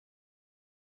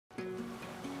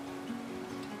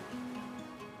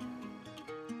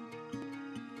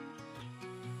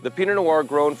The Pinot Noir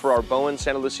grown for our BOEN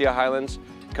Santa Lucia Highlands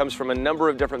comes from a number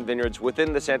of different vineyards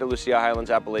within the Santa Lucia Highlands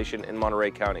appellation in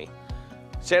Monterey County.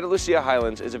 Santa Lucia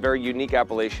Highlands is a very unique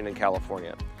appellation in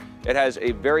California. It has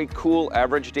a very cool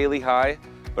average daily high,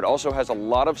 but also has a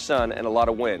lot of sun and a lot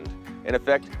of wind, in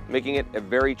effect making it a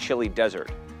very chilly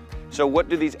desert. So what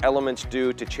do these elements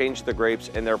do to change the grapes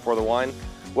and therefore the wine?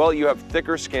 Well, you have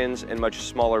thicker skins and much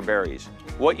smaller berries.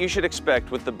 What you should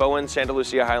expect with the BOEN Santa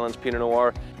Lucia Highlands Pinot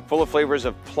Noir, full of flavors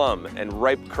of plum and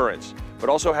ripe currants, but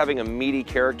also having a meaty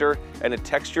character and a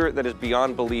texture that is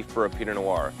beyond belief for a Pinot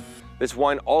Noir. This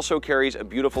wine also carries a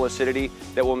beautiful acidity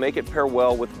that will make it pair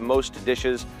well with most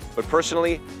dishes, but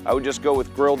personally, I would just go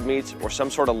with grilled meats or some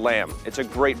sort of lamb. It's a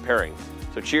great pairing.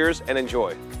 So cheers and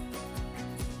enjoy.